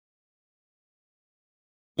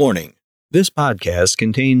Warning. This podcast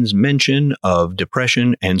contains mention of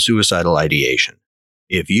depression and suicidal ideation.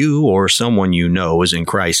 If you or someone you know is in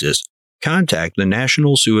crisis, contact the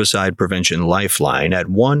National Suicide Prevention Lifeline at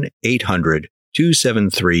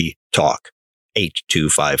 1-800-273-TALK,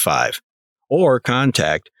 8255, or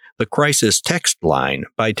contact the Crisis Text Line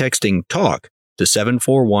by texting TALK to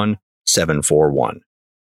 741-741.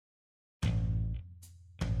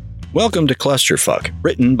 Welcome to Clusterfuck,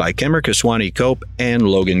 written by Kemer Kaswani Cope and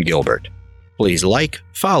Logan Gilbert. Please like,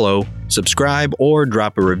 follow, subscribe, or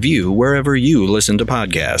drop a review wherever you listen to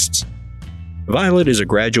podcasts. Violet is a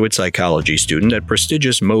graduate psychology student at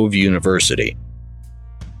prestigious Mauve University.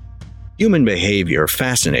 Human behavior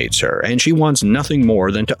fascinates her, and she wants nothing more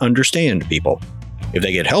than to understand people. If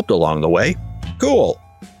they get helped along the way, cool.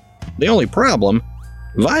 The only problem,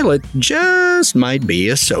 Violet just might be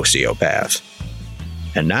a sociopath.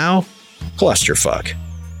 And now, Clusterfuck.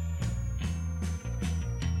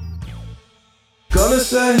 Gonna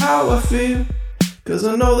say how I feel, cause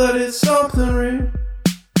I know that it's something real.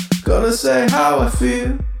 Gonna say how I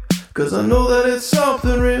feel, cause I know that it's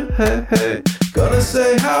something real. Hey, hey. Gonna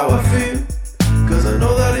say how I feel, cause I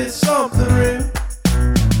know that it's something real.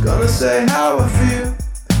 Gonna say how I feel,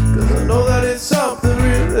 cause I know that it's something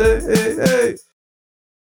real. Hey, hey, hey.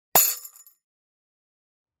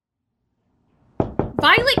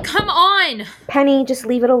 Violet, come on! Penny, just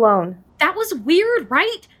leave it alone. That was weird,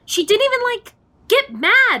 right? She didn't even, get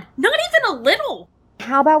mad. Not even a little.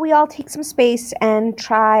 How about we all take some space and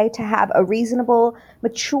try to have a reasonable,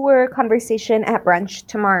 mature conversation at brunch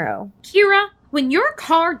tomorrow? Kira, when your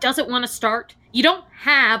car doesn't want to start, you don't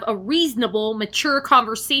have a reasonable, mature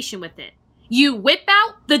conversation with it. You whip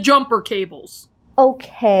out the jumper cables.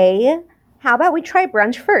 Okay. How about we try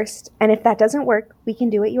brunch first? And if that doesn't work, we can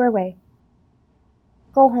do it your way.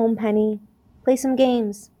 Go home, Penny. Play some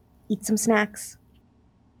games. Eat some snacks.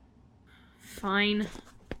 Fine.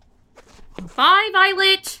 Bye,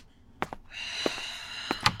 Violet!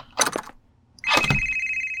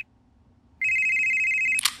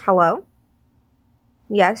 Hello?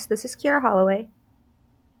 Yes, this is Kira Holloway.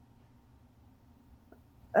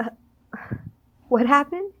 What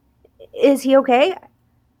happened? Is he okay?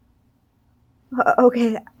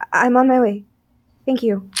 Okay, I'm on my way. Thank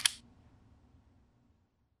you.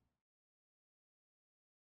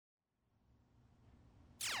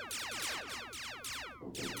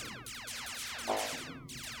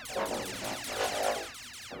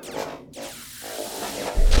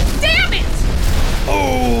 Damn it!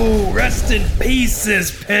 Oh, rest in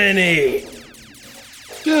pieces, Penny.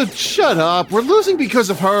 Dude, shut up. We're losing because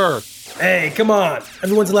of her. Hey, come on.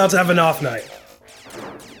 Everyone's allowed to have an off night.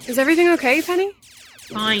 Is everything okay, Penny?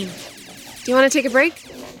 Fine. Do you want to take a break?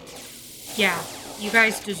 Yeah, you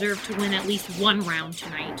guys deserve to win at least one round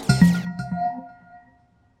tonight.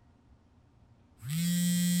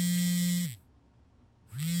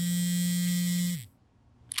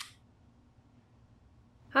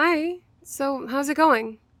 Hi. So, how's it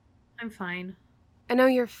going? I'm fine. I know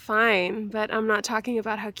you're fine, but I'm not talking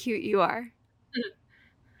about how cute you are.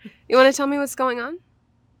 You want to tell me what's going on?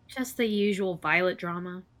 Just the usual Violet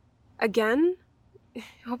drama. Again? I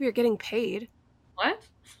hope you're getting paid. What?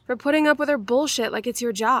 For putting up with her bullshit like it's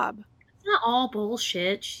your job. It's not all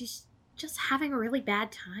bullshit. She's just having a really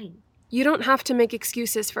bad time. You don't have to make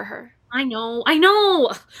excuses for her. I know. I'm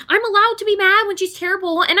allowed to be mad when she's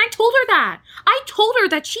terrible, and I told her that. I told her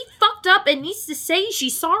that she fucked up and needs to say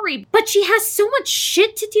she's sorry, but she has so much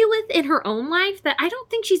shit to deal with in her own life that I don't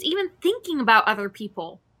think she's even thinking about other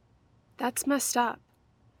people. That's messed up.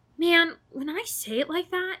 Man, when I say it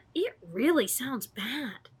like that, it really sounds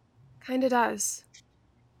bad. Kinda does.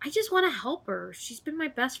 I just want to help her. She's been my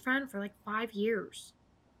best friend for 5 years.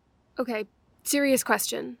 Okay, serious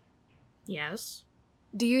question. Yes?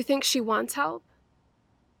 Do you think she wants help?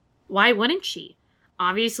 Why wouldn't she?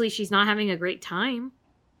 Obviously, she's not having a great time.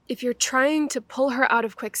 If you're trying to pull her out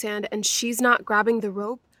of quicksand and she's not grabbing the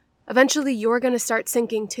rope, eventually you're gonna start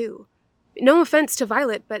sinking too. No offense to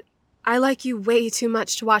Violet, but I like you way too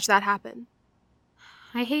much to watch that happen.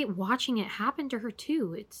 I hate watching it happen to her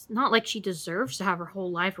too. It's not like she deserves to have her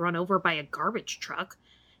whole life run over by a garbage truck.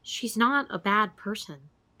 She's not a bad person.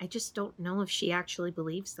 I just don't know if she actually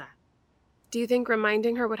believes that. Do you think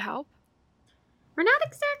reminding her would help? We're not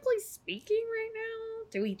exactly speaking right now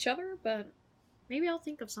to each other, but maybe I'll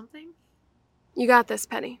think of something. You got this,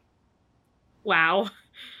 Penny. Wow.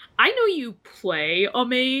 I know you play a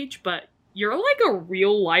mage, but you're like a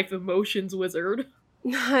real-life emotions wizard.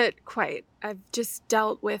 Not quite. I've just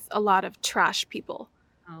dealt with a lot of trash people.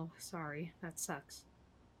 Oh, sorry. That sucks.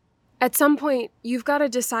 At some point, you've got to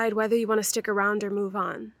decide whether you want to stick around or move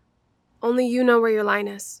on. Only you know where your line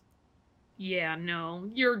is. Yeah, no,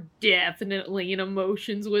 you're definitely an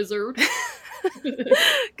emotions wizard.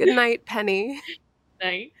 Good night, Penny.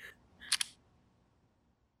 Night.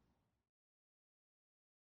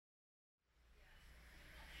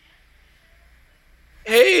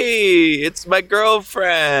 Hey, it's my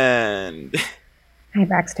girlfriend. Hi,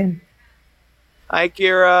 Braxton. Hi,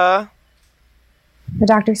 Kira. The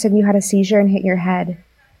doctor said you had a seizure and hit your head.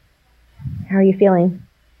 How are you feeling?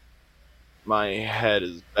 My head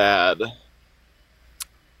is bad.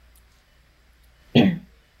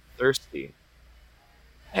 Thirsty.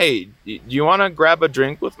 Hey, do you want to grab a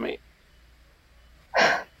drink with me?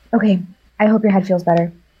 Okay, I hope your head feels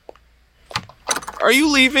better. Are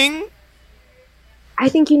you leaving? I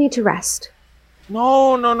think you need to rest.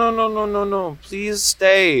 No. Please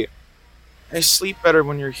stay. I sleep better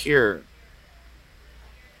when you're here.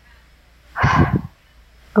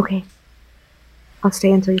 Okay. I'll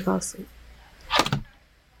stay until you fall asleep.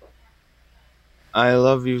 I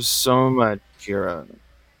love you so much, Kira.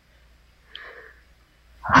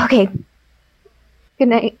 Okay. Good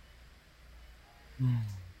night.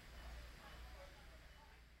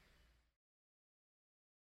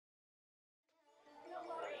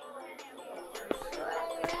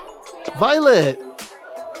 Violet!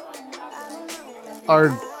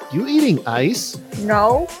 Are you eating ice?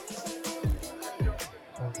 No.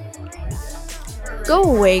 Go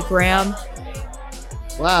away, Graham.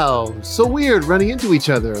 Wow, so weird running into each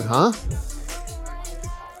other, huh?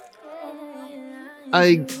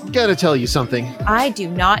 I gotta tell you something. I do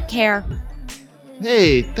not care.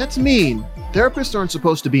 Hey, that's mean. Therapists aren't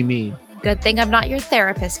supposed to be mean. Good thing I'm not your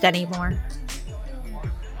therapist anymore.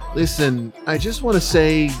 Listen, I just want to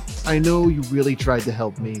say, I know you really tried to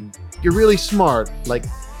help me. You're really smart, like,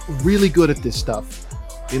 really good at this stuff.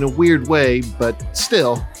 In a weird way, but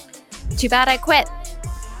still. Too bad I quit.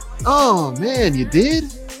 Oh, man, you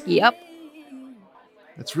did? Yep.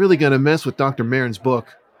 That's really gonna mess with Dr. Marin's book.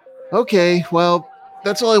 Okay, well,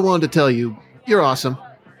 that's all I wanted to tell you. You're awesome.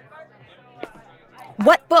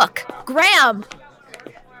 What book? Graham!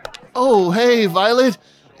 Oh, hey, Violet.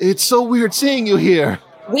 It's so weird seeing you here.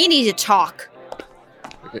 We need to talk.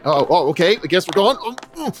 Oh, okay. I guess we're going.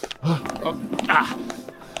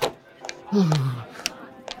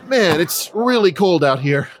 Man, it's really cold out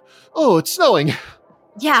here. Oh, it's snowing.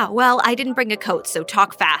 Yeah, well, I didn't bring a coat, so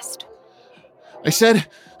talk fast. I said,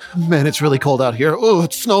 man, it's really cold out here. Oh,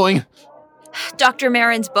 it's snowing. Dr.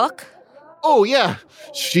 Marin's book? Oh, yeah.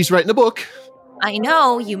 She's writing a book. I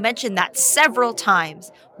know, you mentioned that several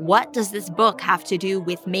times. What does this book have to do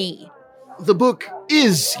with me? The book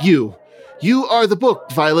is you. You are the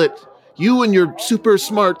book, Violet. You and your super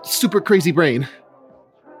smart, super crazy brain.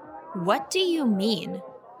 What do you mean?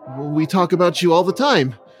 We talk about you all the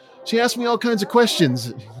time. She asks me all kinds of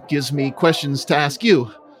questions, gives me questions to ask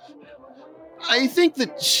you. I think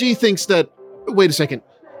that she thinks that... Wait a second.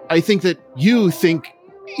 I think that you think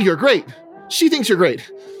you're great. She thinks you're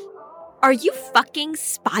great. Are you fucking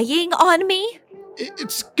spying on me?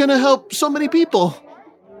 It's gonna help so many people.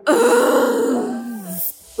 Ugh.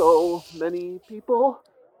 So many people?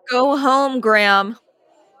 Go home, Graham.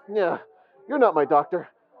 Yeah, you're not my doctor.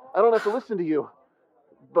 I don't have to listen to you.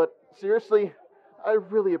 But seriously, I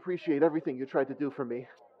really appreciate everything you tried to do for me.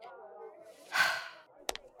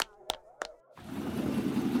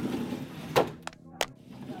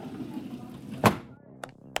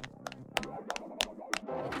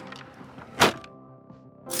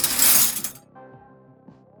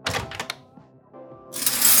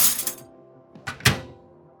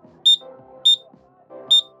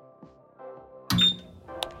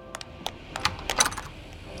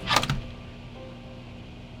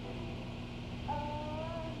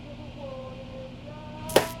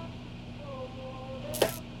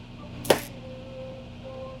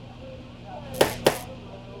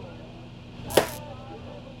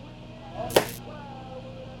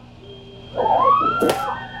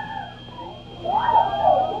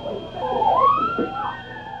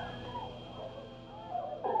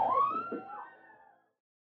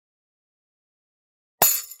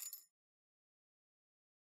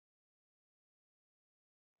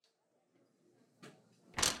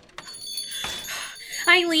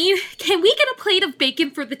 Eileen, can we get a plate of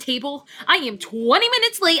bacon for the table? I am 20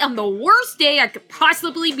 minutes late on the worst day I could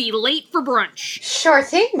possibly be late for brunch. Sure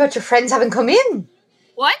thing, but your friends haven't come in.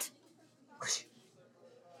 What?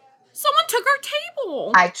 Someone took our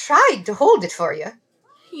table. I tried to hold it for you.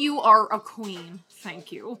 You are a queen.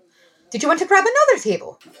 Thank you. Did you want to grab another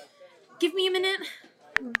table? Give me a minute.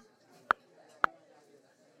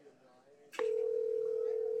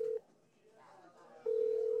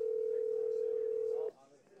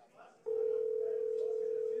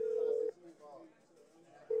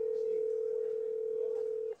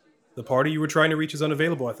 The party you were trying to reach is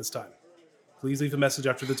unavailable at this time. Please leave a message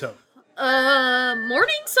after the tone.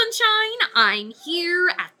 Morning, sunshine. I'm here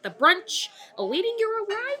at the brunch, awaiting your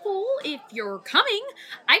arrival. If you're coming,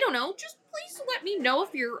 I don't know, just please let me know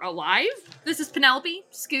if you're alive. This is Penelope,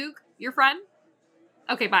 Skoog, your friend.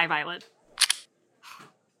 Okay, bye, Violet.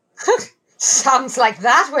 Sounds like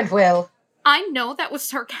that went well. I know that was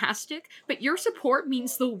sarcastic, but your support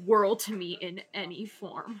means the world to me in any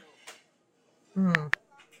form.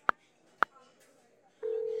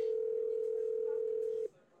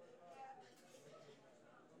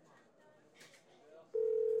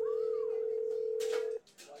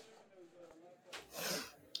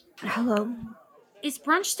 Hello. Is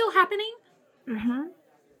brunch still happening?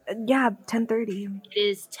 Yeah, 10:30. It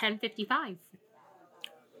is 10:55.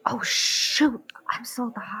 Oh, shoot. I'm still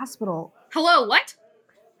at the hospital. Hello, what?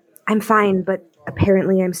 I'm fine, but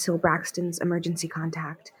apparently I'm still Braxton's emergency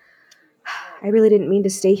contact. I really didn't mean to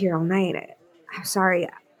stay here all night. I'm sorry.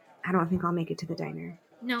 I don't think I'll make it to the diner.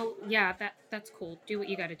 No, yeah, that's cool. Do what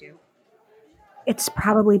you gotta do. It's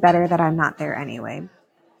probably better that I'm not there anyway.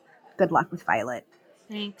 Good luck with Violet.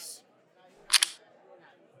 Thanks.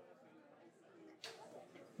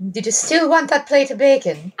 Did you still want that plate of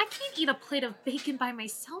bacon? I can't eat a plate of bacon by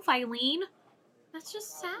myself, Eileen. That's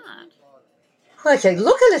just sad. Well, you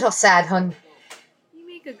look a little sad, hun. You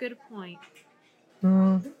make a good point.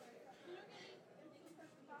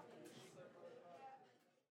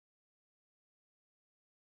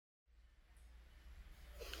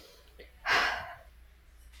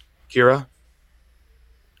 Kira,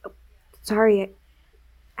 Sorry,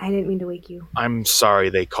 I didn't mean to wake you. I'm sorry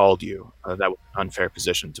they called you. That was an unfair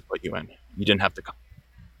position to put you in. You didn't have to come.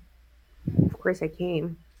 Of course I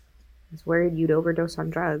came. I was worried you'd overdose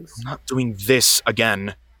on drugs. I'm not doing this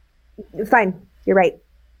again. Fine, you're right.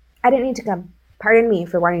 I didn't need to come. Pardon me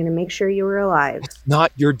for wanting to make sure you were alive. It's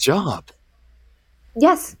not your job.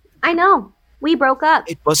 Yes, I know. We broke up.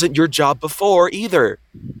 It wasn't your job before either.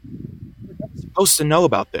 You're not supposed to know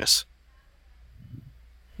about this.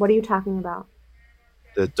 What are you talking about?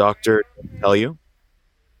 The doctor didn't tell you?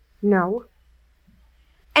 No.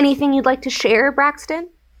 Anything you'd like to share, Braxton?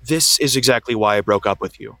 This is exactly why I broke up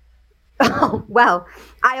with you. Oh, well,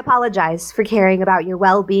 I apologize for caring about your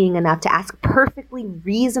well-being enough to ask perfectly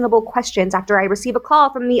reasonable questions after I receive a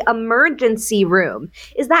call from the emergency room.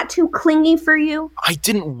 Is that too clingy for you? I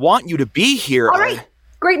didn't want you to be here. All right.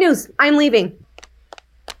 Great news. I'm leaving.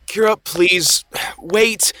 Kira, please,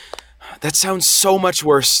 wait. That sounds so much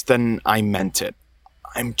worse than I meant it.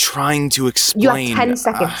 I'm trying to explain. You have 10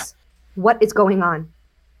 seconds. What is going on?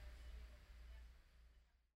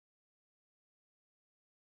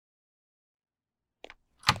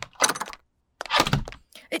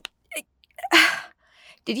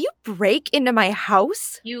 Did you break into my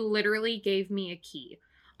house? You literally gave me a key.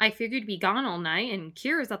 I figured be gone all night, and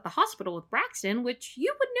Kira's at the hospital with Braxton, which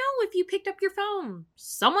you would know if you picked up your phone.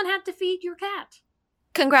 Someone had to feed your cat.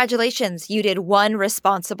 Congratulations, you did one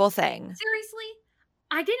responsible thing. Seriously?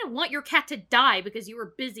 I didn't want your cat to die because you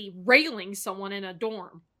were busy railing someone in a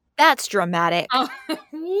dorm. That's dramatic. What?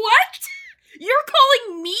 You're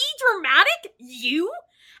calling me dramatic? You?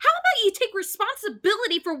 How about you take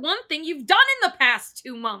responsibility for one thing you've done in the past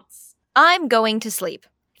 2 months? I'm going to sleep.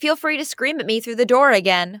 Feel free to scream at me through the door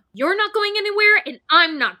again. You're not going anywhere, and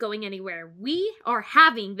I'm not going anywhere. We are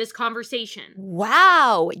having this conversation.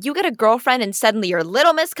 Wow, you get a girlfriend and suddenly you're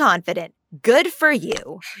Little Miss Confident. Good for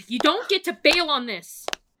you. You don't get to bail on this.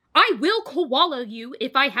 I will koala you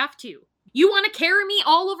if I have to. You want to carry me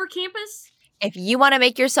all over campus? If you want to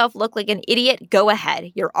make yourself look like an idiot, go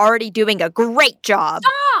ahead. You're already doing a great job.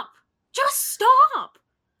 Stop! Just stop!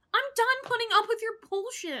 I'm done putting up with your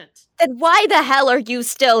bullshit. Then why the hell are you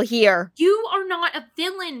still here? You are not a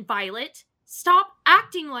villain, Violet. Stop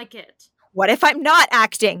acting like it. What if I'm not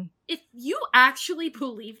acting? If you actually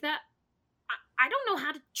believe that, I don't know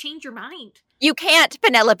how to change your mind. You can't,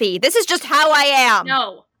 Penelope. This is just how I am.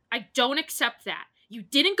 No, I don't accept that. You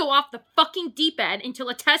didn't go off the fucking deep end until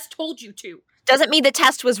a test told you to. Doesn't mean the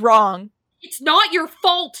test was wrong. It's not your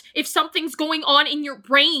fault if something's going on in your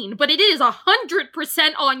brain, but it is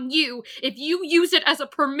 100% on you if you use it as a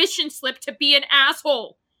permission slip to be an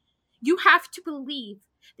asshole. You have to believe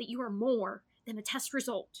that you are more than a test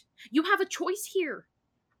result. You have a choice here.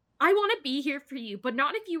 I want to be here for you, but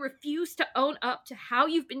not if you refuse to own up to how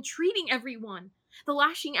you've been treating everyone. The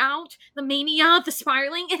lashing out, the mania, the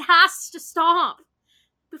spiraling, it has to stop.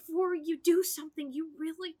 Before you do something you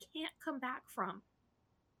really can't come back from.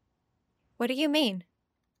 What do you mean?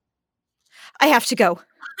 I have to go.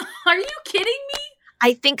 Are you kidding me?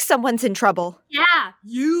 I think someone's in trouble. Yeah,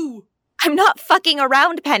 you. I'm not fucking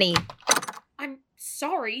around, Penny. I'm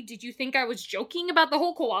Sorry, did you think I was joking about the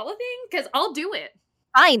whole koala thing? Because I'll do it.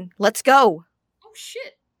 Fine, let's go. Oh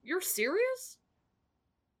shit, you're serious?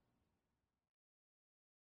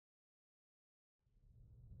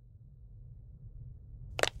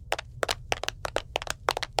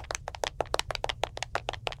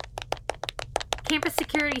 Campus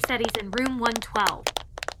security said he's in room 112.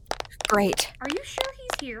 Great. Are you sure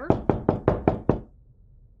he's here?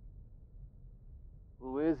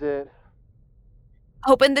 Who is it?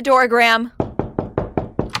 Open the door, Graham.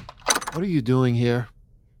 What are you doing here?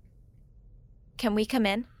 Can we come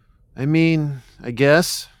in? I mean, I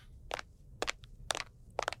guess.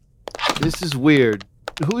 This is weird.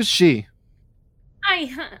 Who is she?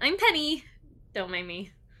 I'm Penny. Don't mind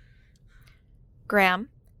me. Graham,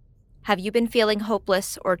 have you been feeling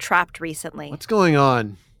hopeless or trapped recently? What's going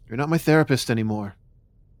on? You're not my therapist anymore.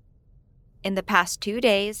 In the past 2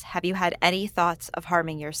 days, have you had any thoughts of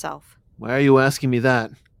harming yourself? Why are you asking me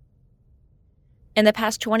that? In the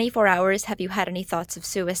past 24 hours, have you had any thoughts of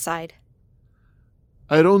suicide?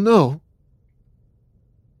 I don't know.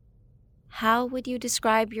 How would you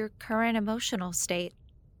describe your current emotional state?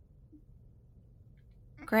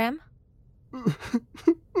 Graham?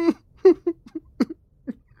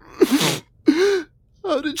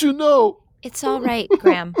 How did you know? It's all right,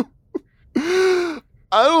 Graham. I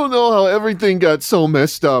don't know how everything got so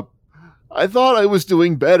messed up. I thought I was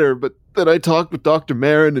doing better, but then I talked with Dr.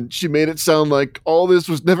 Marin and she made it sound like all this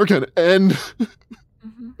was never going to end.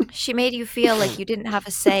 She made you feel like you didn't have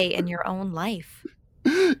a say in your own life.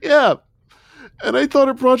 Yeah. And I thought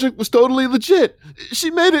her project was totally legit.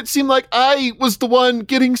 She made it seem like I was the one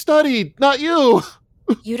getting studied, not you.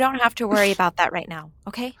 You don't have to worry about that right now,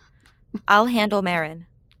 okay? I'll handle Marin.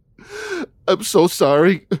 I'm so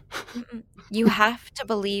sorry. You have to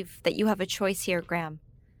believe that you have a choice here, Graham.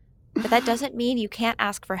 But that doesn't mean you can't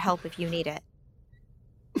ask for help if you need it.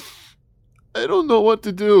 I don't know what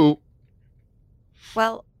to do.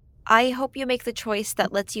 Well, I hope you make the choice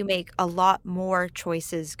that lets you make a lot more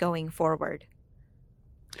choices going forward.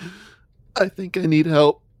 I think I need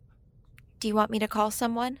help. Do you want me to call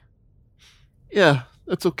someone? Yeah,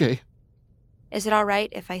 that's okay. Is it all right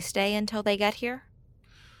if I stay until they get here?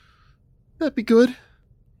 That'd be good.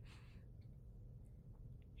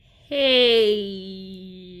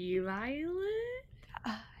 Hey, Violet?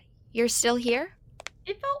 You're still here?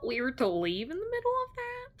 It felt weird to leave in the middle of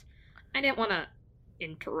that. I didn't want to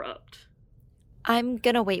interrupt. I'm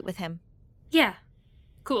gonna wait with him. Yeah,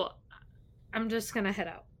 cool. I'm just gonna head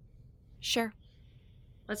out. Sure.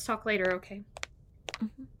 Let's talk later, okay?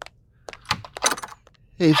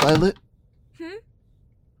 Hey, Violet. Hmm?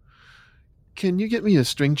 Can you get me a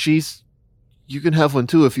string cheese? You can have one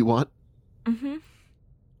too if you want. Mm-hmm.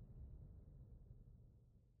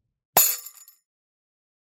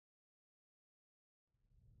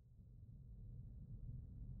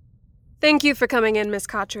 Thank you for coming in, Miss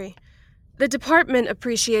Khatri. The department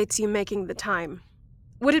appreciates you making the time.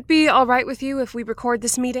 Would it be all right with you if we record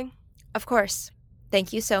this meeting? Of course.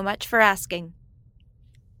 Thank you so much for asking.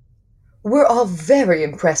 We're all very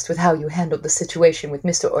impressed with how you handled the situation with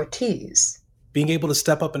Mr. Ortiz. Being able to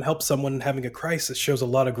step up and help someone having a crisis shows a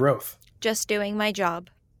lot of growth. Just doing my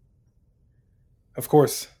job. Of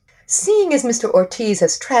course. Seeing as Mr. Ortiz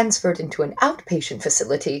has transferred into an outpatient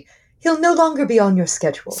facility, he'll no longer be on your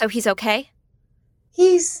schedule. So he's okay?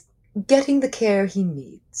 He's getting the care he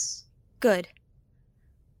needs. Good.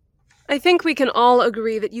 I think we can all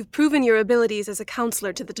agree that you've proven your abilities as a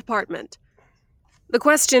counselor to the department. The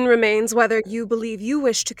question remains whether you believe you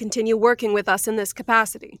wish to continue working with us in this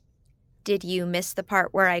capacity. Did you miss the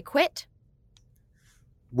part where I quit?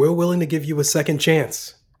 We're willing to give you a second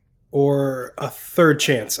chance. Or a third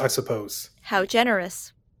chance, I suppose. How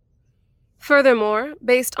generous. Furthermore,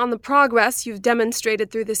 based on the progress you've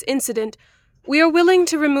demonstrated through this incident, we are willing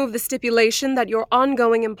to remove the stipulation that your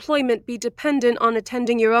ongoing employment be dependent on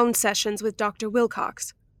attending your own sessions with Dr.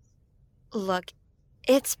 Wilcox. Look,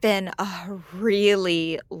 it's been a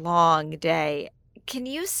really long day. Can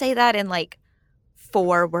you say that in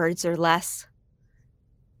 4 words or less?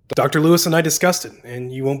 Dr. Lewis and I discussed it,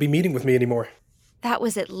 and you won't be meeting with me anymore. That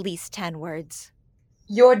was at least 10 words.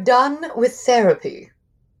 You're done with therapy.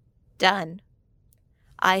 Done.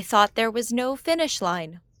 I thought there was no finish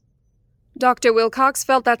line. Dr. Wilcox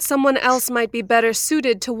felt that someone else might be better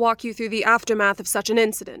suited to walk you through the aftermath of such an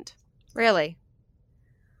incident. Really?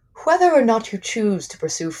 Whether or not you choose to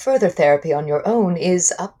pursue further therapy on your own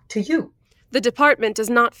is up to you. The department does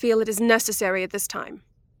not feel it is necessary at this time.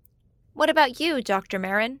 What about you, Dr.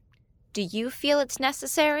 Marin? Do you feel it's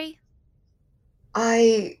necessary?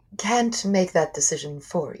 I can't make that decision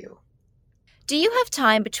for you. Do you have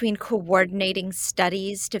time between coordinating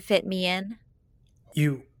studies to fit me in?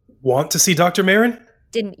 You want to see Dr. Marin?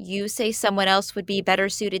 Didn't you say someone else would be better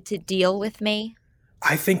suited to deal with me?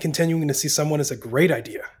 I think continuing to see someone is a great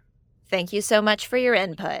idea. Thank you so much for your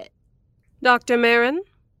input. Dr. Marin?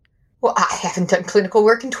 Well, I haven't done clinical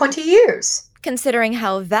work in 20 years. Considering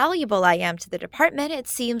how valuable I am to the department, it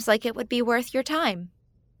seems like it would be worth your time.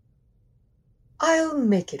 I'll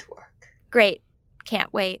make it work. Great.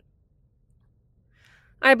 Can't wait.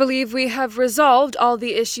 I believe we have resolved all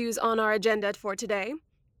the issues on our agenda for today.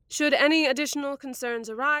 Should any additional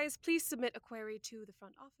concerns arise, please submit a query to the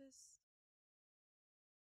front office.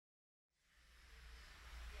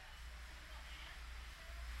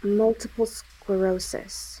 Multiple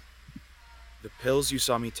sclerosis. The pills you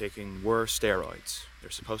saw me taking were steroids.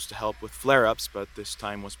 They're supposed to help with flare-ups, but this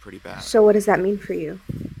time was pretty bad. So what does that mean for you?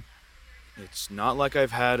 It's not like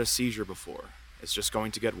I've had a seizure before. It's just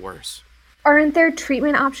going to get worse. Aren't there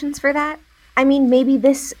treatment options for that? I mean, maybe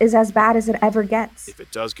this is as bad as it ever gets. If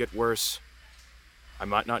it does get worse, I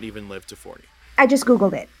might not even live to 40. I just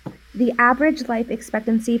Googled it. The average life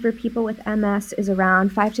expectancy for people with MS is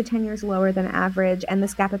around 5 to 10 years lower than average, and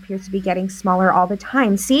this gap appears to be getting smaller all the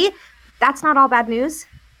time. See? That's not all bad news.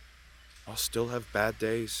 I'll still have bad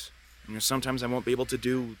days. Sometimes I won't be able to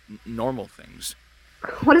do normal things.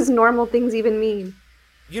 What does normal things even mean?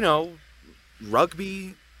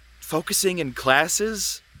 Rugby, focusing in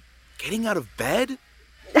classes, getting out of bed.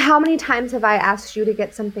 How many times have I asked you to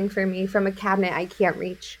get something for me from a cabinet I can't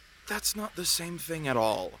reach? That's not the same thing at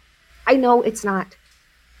all. I know it's not.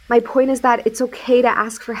 My point is that it's okay to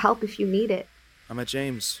ask for help if you need it. I'm at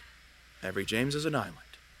James. Every James is an island.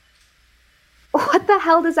 What the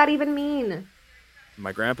hell does that even mean?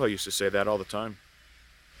 My grandpa used to say that all the time.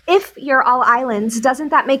 If you're all islands, doesn't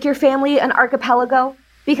that make your family an archipelago?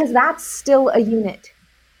 Because that's still a unit.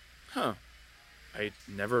 Huh. I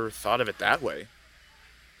never thought of it that way.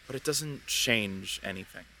 But it doesn't change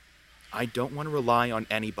anything. I don't want to rely on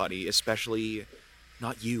anybody, especially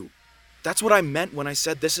not you. That's what I meant when I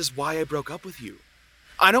said this is why I broke up with you.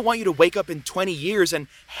 I don't want you to wake up in 20 years and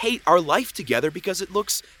hate our life together because it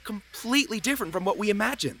looks completely different from what we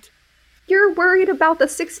imagined. You're worried about the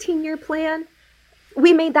 16-year plan?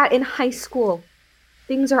 We made that in high school.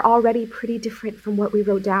 Things are already pretty different from what we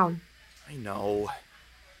wrote down. I know.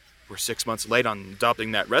 We're 6 months late on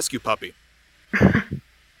adopting that rescue puppy.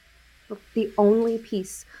 Look, the only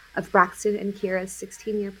piece of Braxton and Kira's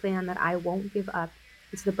 16-year plan that I won't give up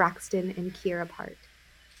is the Braxton and Kira part.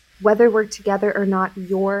 Whether we're together or not,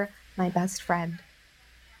 you're my best friend.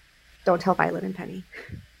 Don't tell Violet and Penny.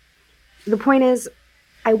 The point is,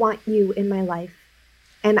 I want you in my life,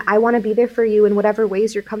 and I want to be there for you in whatever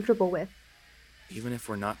ways you're comfortable with. Even if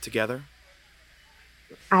we're not together?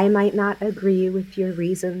 I might not agree with your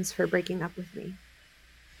reasons for breaking up with me,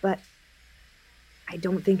 but I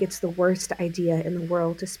don't think it's the worst idea in the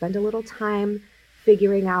world to spend a little time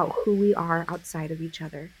figuring out who we are outside of each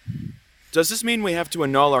other. Does this mean we have to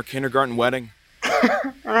annul our kindergarten wedding?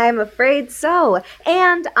 I'm afraid so.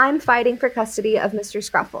 And I'm fighting for custody of Mr.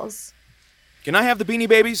 Scruffles. Can I have the Beanie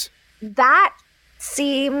Babies? That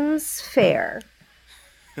seems fair.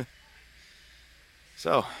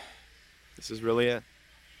 So, this is really it.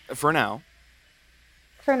 For now.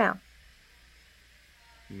 For now.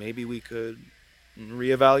 Maybe we could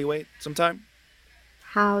reevaluate sometime?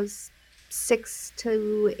 How's 6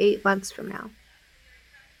 to 8 months from now?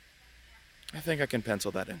 I think I can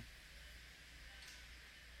pencil that in.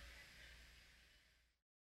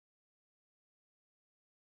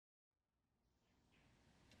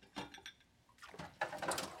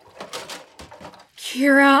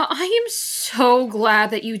 Kira, I am so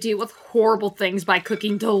glad that you deal with horrible things by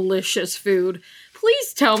cooking delicious food.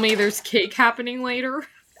 Please tell me there's cake happening later.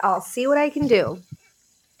 I'll see what I can do.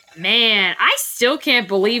 Man, I still can't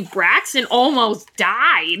believe Braxton almost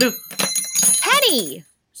died. Penny!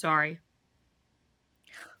 Sorry.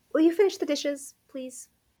 Will you finish the dishes, please?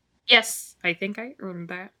 Yes, I think I earned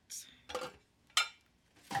that.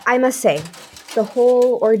 I must say, the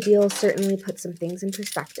whole ordeal certainly put some things in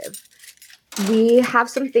perspective. We have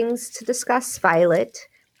some things to discuss, Violet.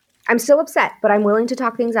 I'm still upset, but I'm willing to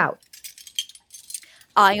talk things out.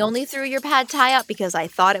 I only threw your pad thai out because I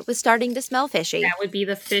thought it was starting to smell fishy. That would be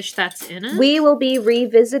the fish that's in it? We will be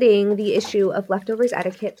revisiting the issue of leftovers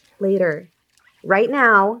etiquette later. Right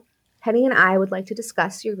now, Penny and I would like to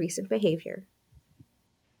discuss your recent behavior.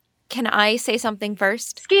 Can I say something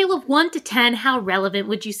first? Scale of 1 to 10, how relevant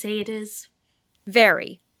would you say it is?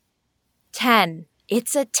 Very. 10.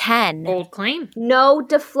 It's a 10. Bold claim. No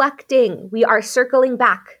deflecting. We are circling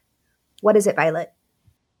back. What is it, Violet?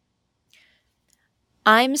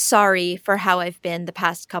 I'm sorry for how I've been the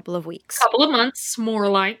past couple of weeks. Couple of months, more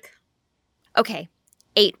like. Okay,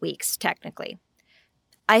 8 weeks, technically.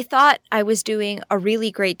 I thought I was doing a really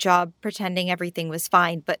great job pretending everything was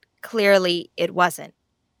fine, but clearly it wasn't.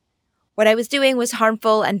 What I was doing was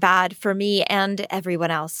harmful and bad for me and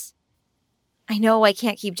everyone else. I know I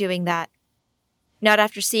can't keep doing that. Not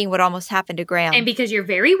after seeing what almost happened to Graham. And because your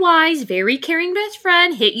very wise, very caring best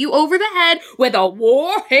friend hit you over the head with a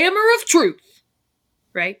war hammer of truth.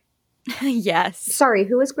 Right? Yes. Sorry,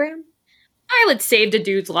 who is Graham? Violet saved a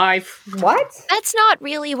dude's life. What? That's not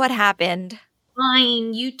really what happened.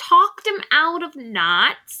 Fine, you talked him out of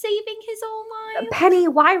not saving his own life. Penny,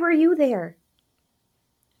 why were you there?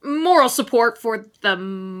 Moral support for the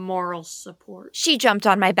moral support. She jumped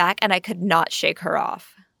on my back and I could not shake her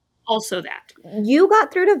off. Also that. You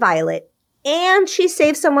got through to Violet, and she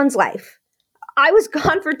saved someone's life. I was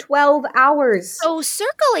gone for 12 hours. So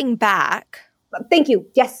circling back... Thank you.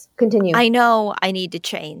 Yes, continue. I know I need to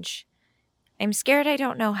change. I'm scared I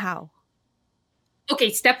don't know how. Okay,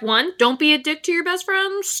 step 1, don't be a dick to your best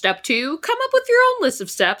friend. Step 2, come up with your own list of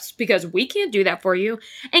steps, because we can't do that for you.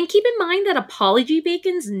 And keep in mind that apology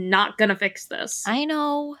bacon's not gonna fix this. I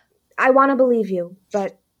know. I want to believe you,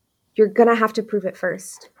 but you're gonna have to prove it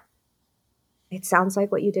first. It sounds like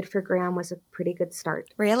what you did for Graham was a pretty good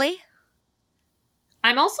start. Really?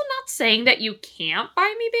 I'm also not saying that you can't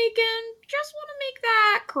buy me bacon. Just want to make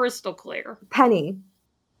that crystal clear. Penny.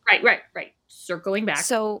 Right. Circling back.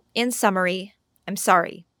 So, in summary, I'm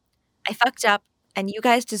sorry. I fucked up, and you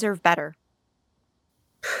guys deserve better.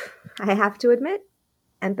 I have to admit,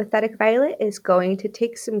 empathetic Violet is going to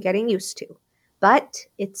take some getting used to. But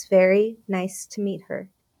it's very nice to meet her.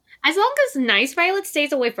 As long as nice Violet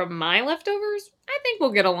stays away from my leftovers, I think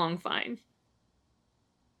we'll get along fine.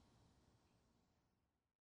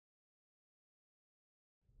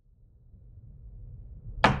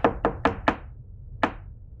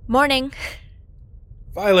 Morning.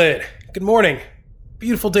 Violet, good morning.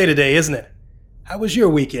 Beautiful day today, isn't it? How was your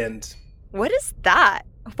weekend? What is that?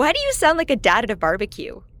 Why do you sound like a dad at a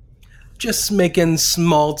barbecue? Just making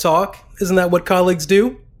small talk. Isn't that what colleagues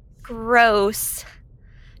do? Gross.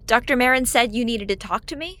 Dr. Marin said you needed to talk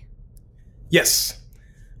to me? Yes.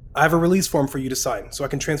 I have a release form for you to sign, so I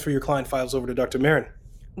can transfer your client files over to Dr. Marin.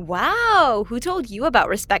 Wow, who told you about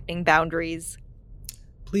respecting boundaries?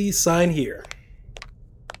 Please sign here.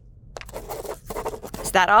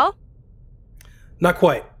 Is that all? Not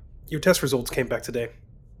quite. Your test results came back today.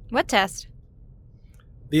 What test?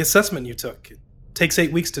 The assessment you took. It takes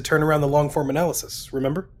 8 weeks to turn around the long-form analysis,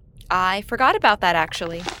 remember? I forgot about that,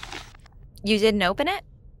 actually. You didn't open it?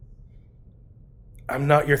 I'm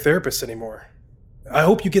not your therapist anymore. I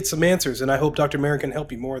hope you get some answers, and I hope Dr. Marin can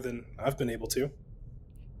help you more than I've been able to.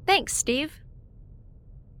 Thanks, Steve.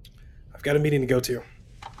 I've got a meeting to go to.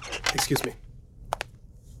 Excuse me.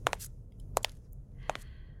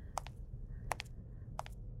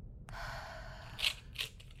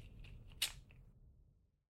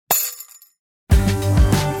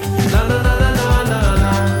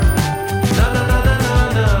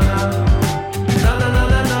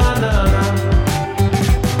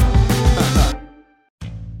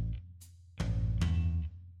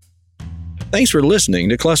 Thanks for listening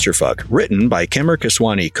to Clusterfuck, written by Kemer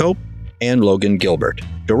Kaswani Cope and Logan Gilbert,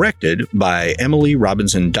 directed by Emily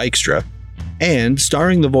Robinson Dykstra, and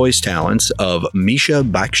starring the voice talents of Misha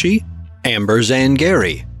Bakshi, Amber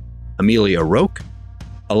Zangari, Amelia Roque,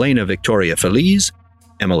 Elena Victoria Feliz,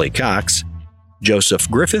 Emily Cox,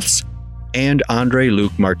 Joseph Griffiths, and Andre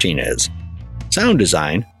Luke Martinez. Sound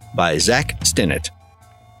design by Zach Stinnett.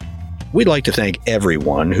 We'd like to thank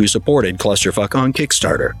everyone who supported Clusterfuck on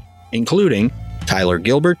Kickstarter, including Tyler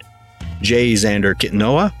Gilbert, Jay Xander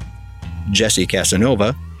Kitnoa, Jesse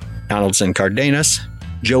Casanova, Donaldson Cardenas,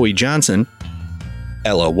 Joey Johnson,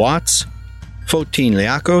 Ella Watts, Fotin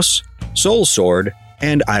Liakos, Soul Sword,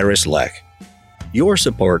 and Iris Leck. Your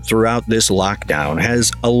support throughout this lockdown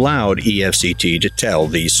has allowed EFCT to tell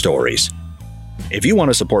these stories. If you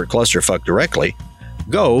want to support Clusterfuck directly,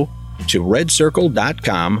 go to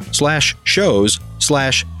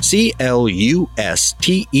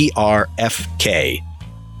redcircle.com/shows/CLUSTERFK,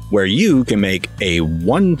 where you can make a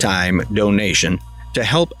one-time donation to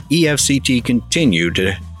help EFCT continue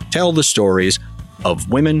to tell the stories of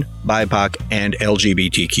women, BIPOC, and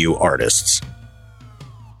LGBTQ artists.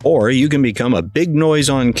 Or you can become a big noise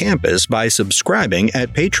on campus by subscribing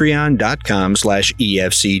at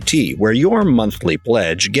patreon.com/EFCT, where your monthly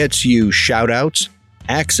pledge gets you shout-outs,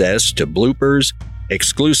 access to bloopers,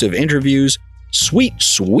 exclusive interviews, sweet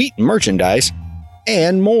merchandise,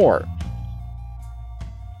 and more.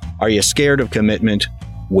 Are you scared of commitment?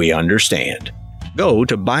 We understand. Go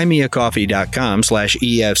to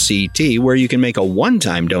buymeacoffee.com/EFCT where you can make a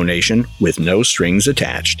one-time donation with no strings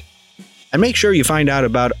attached. And make sure you find out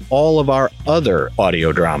about all of our other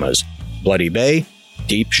audio dramas: Bloody Bay,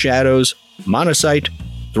 Deep Shadows, Monocyte,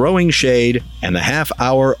 Throwing Shade, and the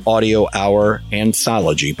Half-Hour Audio Hour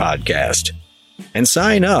Anthology Podcast. And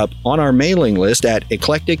sign up on our mailing list at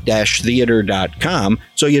eclectic-theater.com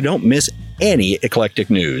so you don't miss any eclectic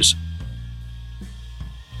news.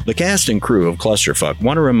 The cast and crew of Clusterfuck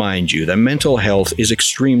want to remind you that mental health is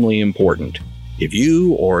extremely important. If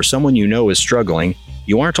you or someone you know is struggling,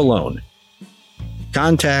 you aren't alone.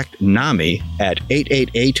 Contact NAMI at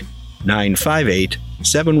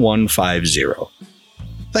 888-958-7150.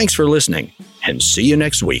 Thanks for listening, and see you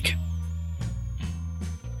next week.